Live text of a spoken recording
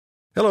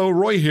Hello,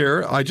 Roy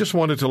here. I just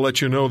wanted to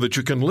let you know that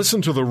you can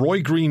listen to The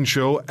Roy Green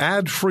Show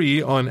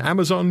ad-free on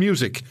Amazon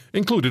Music,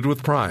 included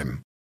with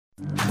Prime.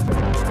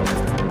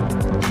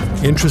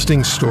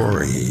 Interesting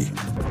story.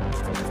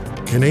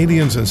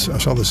 Canadians, and I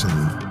saw this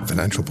in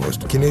Financial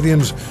Post,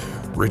 Canadians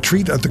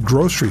retreat at the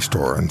grocery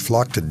store and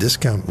flock to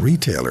discount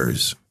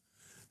retailers.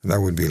 And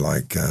that would be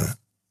like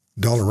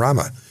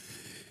Dollarama,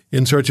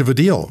 in search of a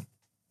deal.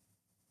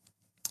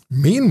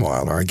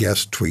 Meanwhile, our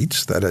guest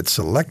tweets that at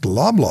select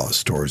Loblaw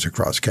stores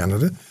across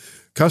Canada,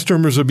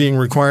 customers are being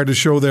required to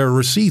show their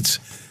receipts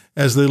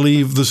as they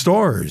leave the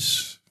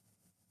stores.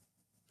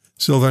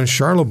 Sylvain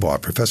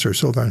Charlebois, Professor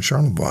Sylvain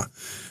Charlebois,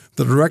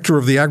 the director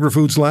of the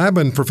Agri-Foods Lab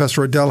and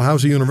professor at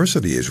Dalhousie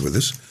University, is with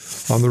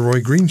us on The Roy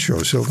Green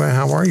Show. Sylvain,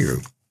 how are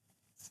you?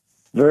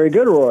 Very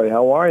good, Roy.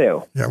 How are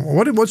you? Yeah.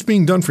 What's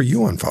being done for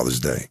you on Father's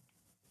Day?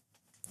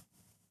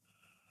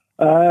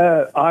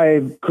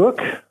 I cook.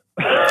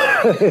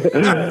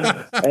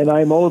 And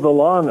I mow the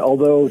lawn,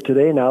 although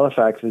today in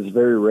Halifax is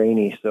very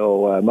rainy,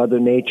 so Mother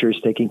Nature is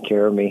taking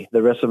care of me.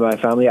 The rest of my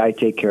family, I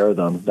take care of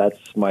them. That's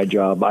my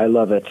job. I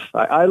love it.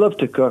 I love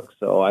to cook,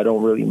 so I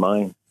don't really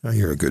mind. Oh,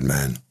 you're a good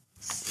man.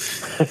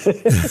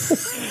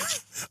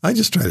 I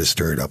just try to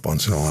stir it up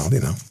once in a while,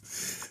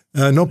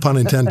 no pun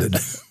intended.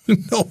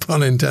 No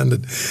pun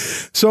intended.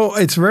 So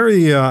it's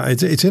very,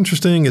 it's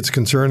interesting. It's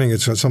concerning.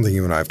 It's something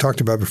you and I have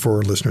talked about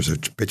before. Listeners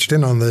have pitched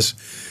in on this.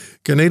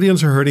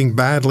 Canadians are hurting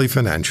badly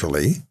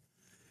financially.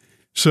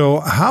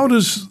 So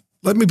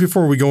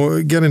before we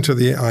get into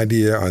the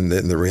idea and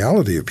the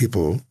reality of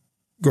people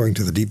going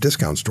to the deep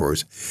discount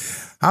stores,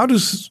 how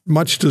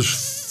much does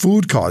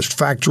food cost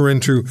factor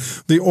into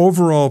the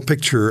overall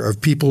picture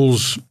of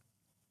people's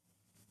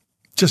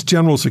just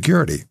general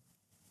security?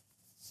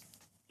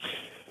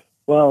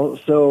 Well,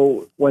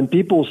 so when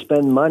people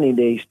spend money,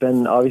 they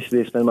spend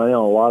money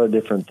on a lot of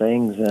different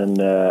things, and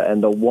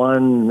the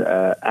one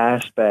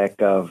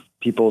aspect of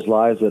people's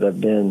lives that have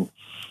been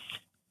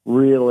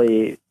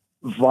really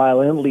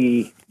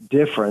violently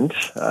different,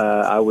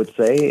 I would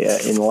say,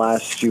 in the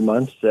last few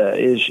months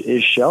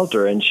is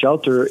shelter, and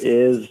shelter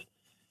is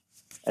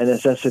a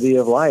necessity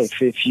of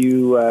life. If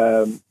you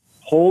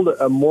hold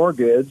a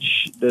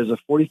mortgage, there's a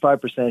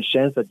 45%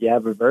 chance that you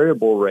have a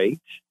variable rate.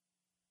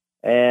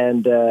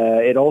 And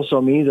it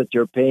also means that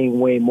you're paying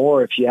way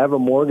more. If you have a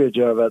mortgage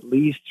of at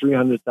least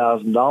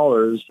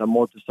 $300,000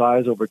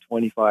 amortized over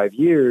 25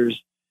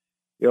 years,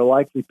 you're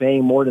likely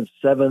paying more than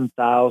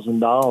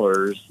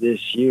 $7,000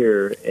 this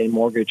year in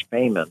mortgage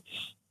payments.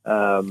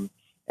 And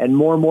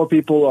more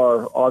people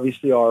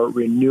are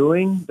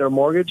renewing their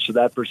mortgage, so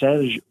that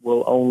percentage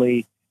will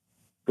only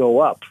go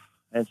up.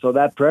 And so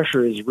that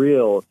pressure is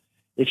real.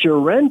 If you're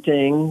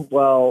renting,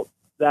 well,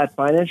 that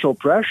financial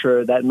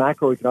pressure, that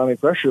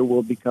macroeconomic pressure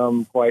will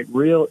become quite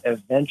real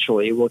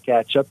eventually. It will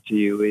catch up to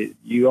you.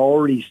 You're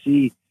already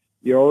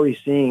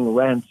seeing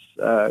rents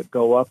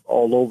go up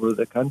all over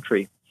the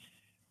country.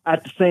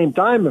 At the same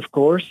time, of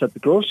course, at the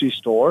grocery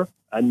store,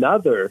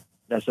 another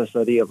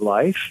necessity of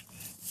life,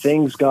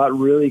 things got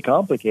really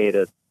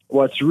complicated.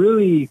 What's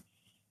really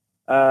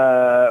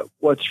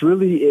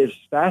is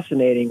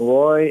fascinating,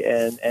 Roy,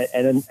 and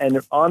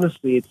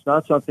honestly, it's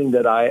not something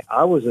that I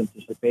was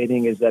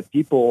anticipating, is that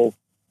people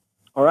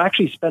are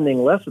actually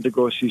spending less at the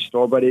grocery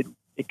store, but it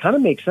kind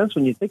of makes sense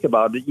when you think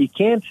about it. You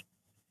can't,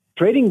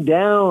 trading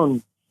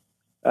down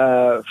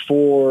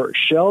for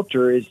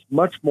shelter is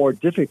much more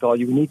difficult.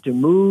 You need to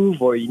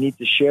move, or you need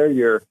to share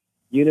your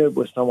unit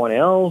with someone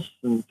else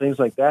and things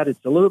like that.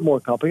 It's a little bit more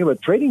complicated,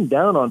 but trading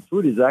down on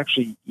food is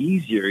actually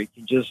easier. You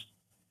can just,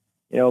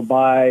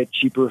 buy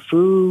cheaper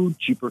food,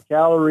 cheaper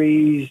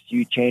calories,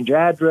 you change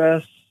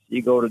address,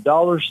 you go to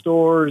dollar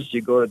stores,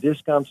 you go to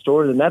discount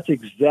stores, and that's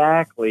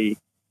exactly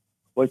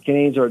what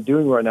Canadians are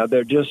doing right now.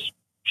 They're just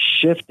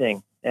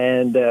shifting.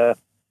 And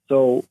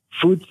so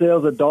food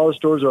sales at dollar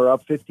stores are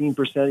up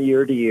 15%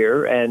 year to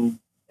year. And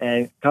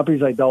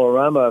companies like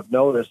Dollarama have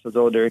noticed as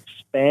though they're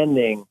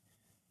expanding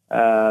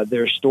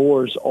their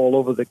stores all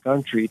over the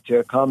country to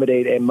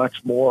accommodate a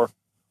much more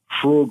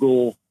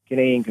frugal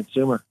Canadian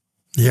consumer.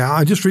 Yeah,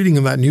 I'm just reading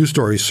in that news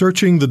story,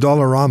 searching the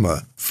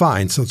Dollarama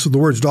finds, so the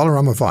words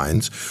Dollarama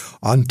finds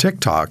on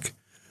TikTok,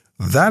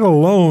 that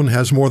alone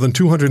has more than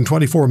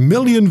 224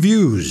 million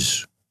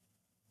views.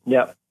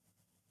 Yeah.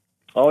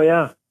 Oh,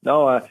 yeah.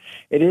 No,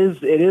 it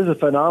is a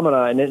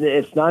phenomenon, and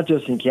it's not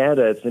just in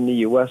Canada; it's in the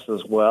U.S.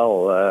 as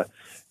well.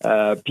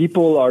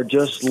 People are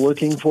just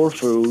looking for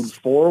food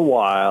for a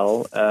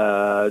while.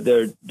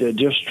 They're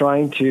just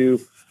trying to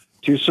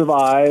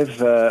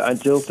survive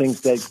until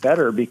things get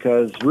better,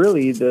 because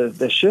really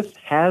the shift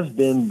has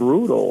been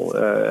brutal,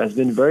 has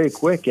been very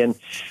quick, and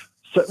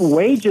so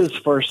wages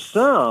for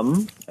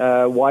some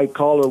white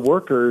collar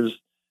workers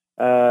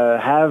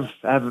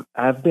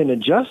have been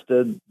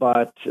adjusted,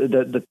 but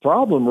the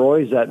problem,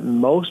 Roy, is that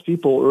most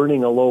people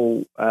earning a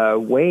low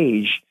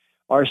wage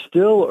are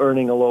still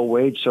earning a low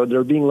wage, so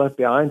they're being left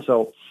behind.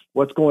 So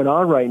what's going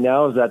on right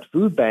now is that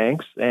food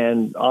banks,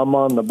 and I'm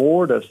on the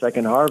board of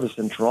Second Harvest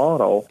in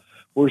Toronto,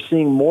 we're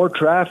seeing more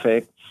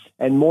traffic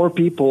and more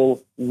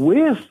people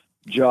with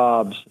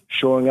jobs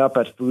showing up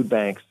at food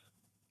banks.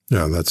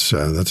 Yeah, that's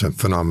a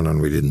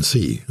phenomenon we didn't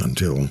see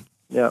until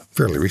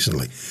fairly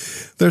recently.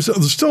 There's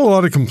still a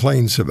lot of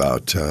complaints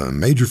about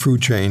major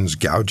food chains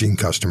gouging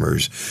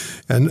customers,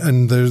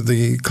 and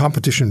the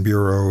Competition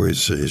Bureau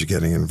is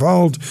getting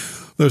involved.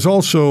 There's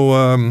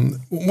also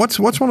what's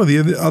one of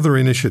the other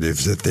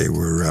initiatives that they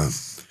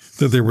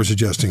were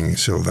suggesting,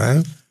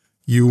 Sylvain?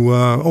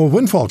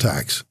 Windfall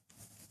tax.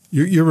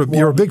 You're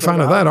a big fan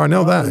of that. I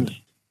know that.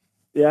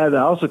 Yeah, the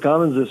House of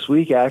Commons this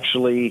week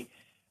actually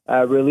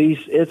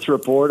released its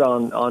report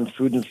on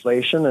food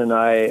inflation, and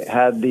I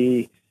had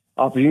the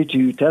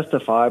opportunity to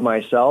testify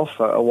myself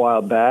a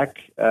while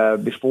back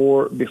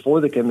before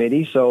the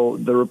committee. So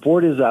the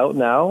report is out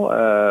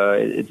now.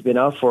 It's been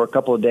out for a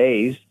couple of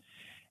days,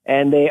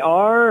 and they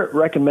are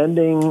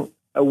recommending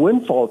a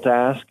windfall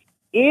tax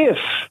if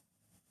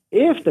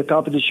the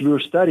Competition Bureau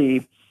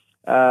study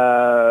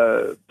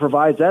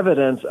provides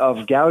evidence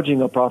of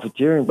gouging or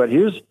profiteering. But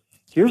here's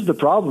the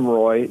problem,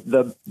 Roy.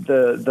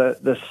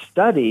 The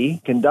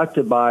study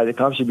conducted by the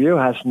Competition Bureau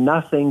has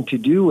nothing to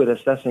do with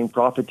assessing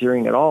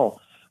profiteering at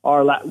all.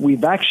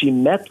 We've actually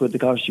met with the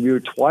Competition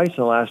Bureau twice in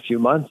the last few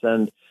months,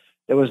 and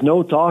there was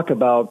no talk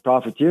about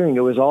profiteering.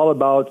 It was all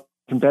about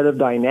competitive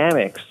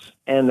dynamics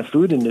and the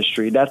food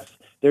industry.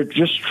 They're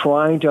just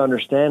trying to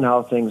understand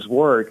how things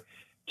work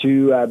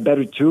to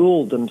better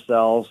tool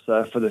themselves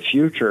for the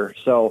future.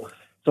 So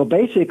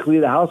basically,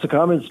 the House of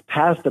Commons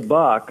passed the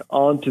buck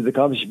on to the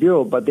Competition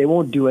Bureau, but they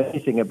won't do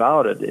anything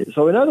about it.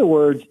 So in other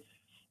words,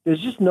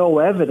 there's just no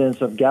evidence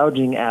of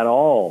gouging at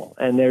all,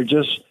 and they're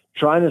just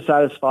trying to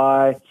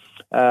satisfy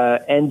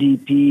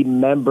NDP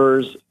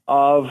members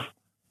of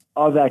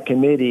that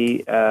committee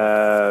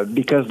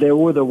because they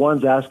were the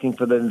ones asking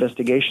for the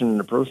investigation in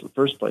the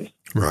first place.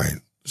 Right.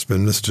 It's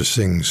been Mr.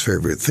 Singh's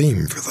favorite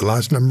theme for the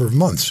last number of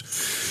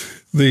months.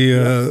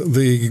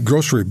 The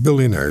grocery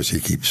billionaires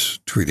he keeps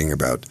tweeting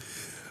about.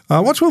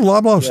 What's with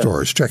Loblaw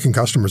stores checking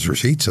customers'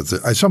 receipts?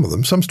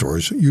 Some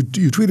stores,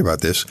 you tweet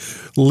about this,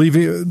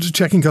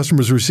 checking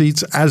customers'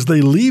 receipts as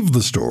they leave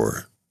the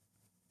store.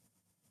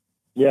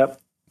 Yep.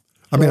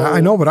 I mean, I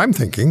know what I'm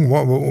thinking.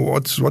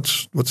 What's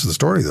the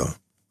story, though?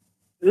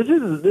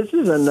 This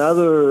is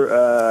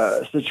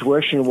another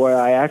situation where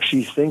I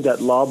actually think that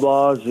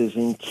Loblaws is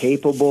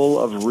incapable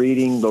of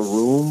reading the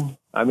room.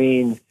 I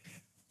mean,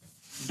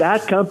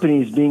 that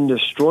company is being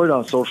destroyed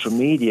on social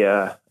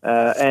media,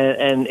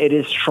 and it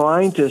is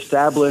trying to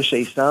establish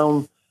a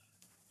sound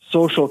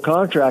social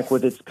contract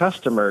with its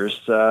customers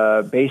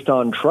based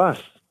on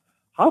trust.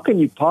 How can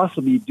you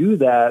possibly do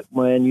that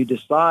when you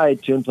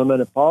decide to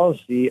implement a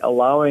policy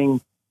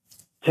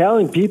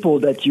telling people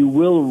that you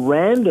will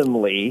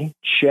randomly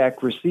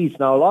check receipts?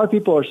 Now, a lot of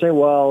people are saying,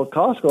 well,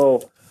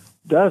 Costco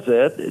does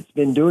it. It's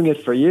been doing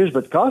it for years,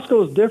 but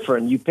Costco is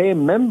different. You pay a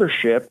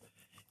membership,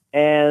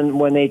 and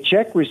when they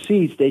check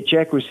receipts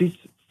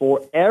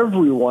for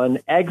everyone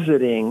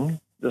exiting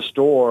the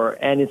store,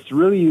 and it's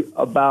really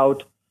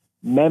about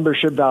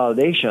membership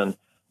validation.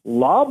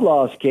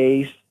 Loblaw's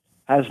case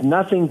has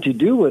nothing to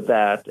do with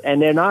that,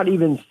 and they're not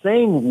even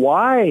saying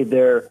why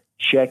they're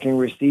checking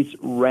receipts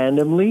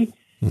randomly,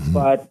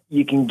 but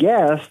you can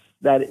guess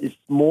that it's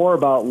more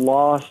about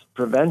loss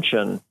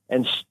prevention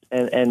and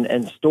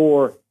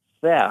store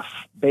theft,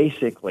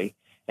 basically.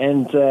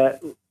 And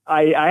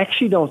I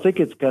actually don't think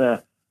it's going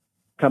to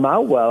come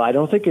out well. I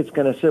don't think it's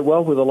going to sit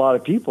well with a lot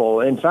of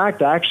people. In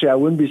fact, actually, I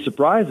wouldn't be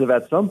surprised if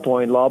at some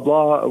point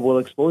Loblaw will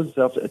expose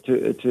itself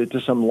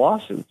to some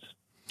lawsuits.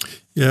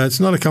 Yeah, it's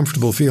not a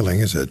comfortable feeling,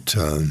 is it?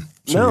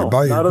 No,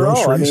 not at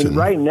all. I mean,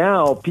 right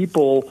now,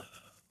 people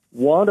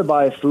want to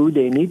buy food,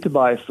 they need to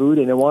buy food,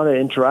 and they want to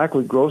interact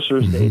with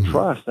grocers they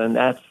trust. And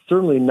that's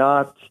certainly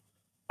not,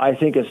 I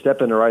think, a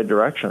step in the right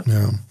direction.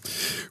 Yeah.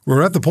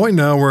 We're at the point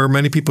now where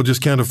many people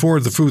just can't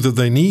afford the food that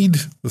they need,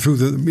 the food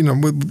that,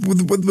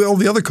 with all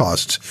the other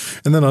costs.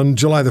 And then on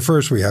July the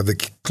 1st, we have the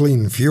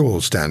clean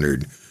fuel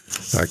standard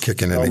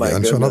kicking in again.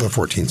 Goodness. So another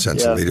 14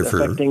 cents a liter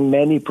for affecting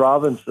many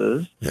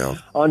provinces. Yeah.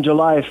 On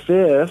July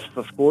 5th,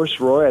 of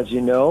course, Roy, as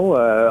you know,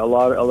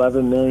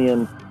 11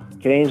 million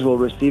Canadians will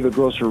receive a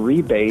grocery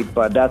rebate,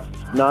 but that's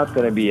not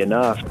going to be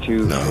enough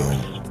to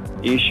fix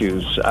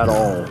issues at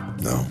all.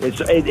 No.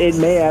 It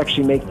may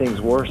actually make things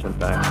worse, in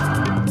fact.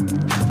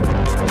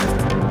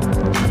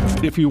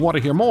 If you want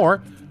to hear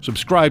more,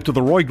 subscribe to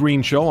The Roy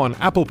Green Show on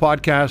Apple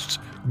Podcasts,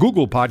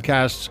 Google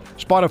Podcasts,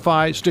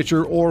 Spotify,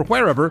 Stitcher, or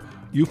wherever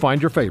you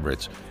find your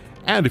favorites.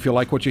 And if you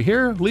like what you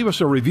hear, leave us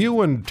a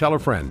review and tell a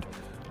friend.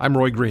 I'm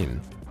Roy Green.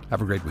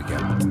 Have a great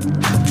weekend.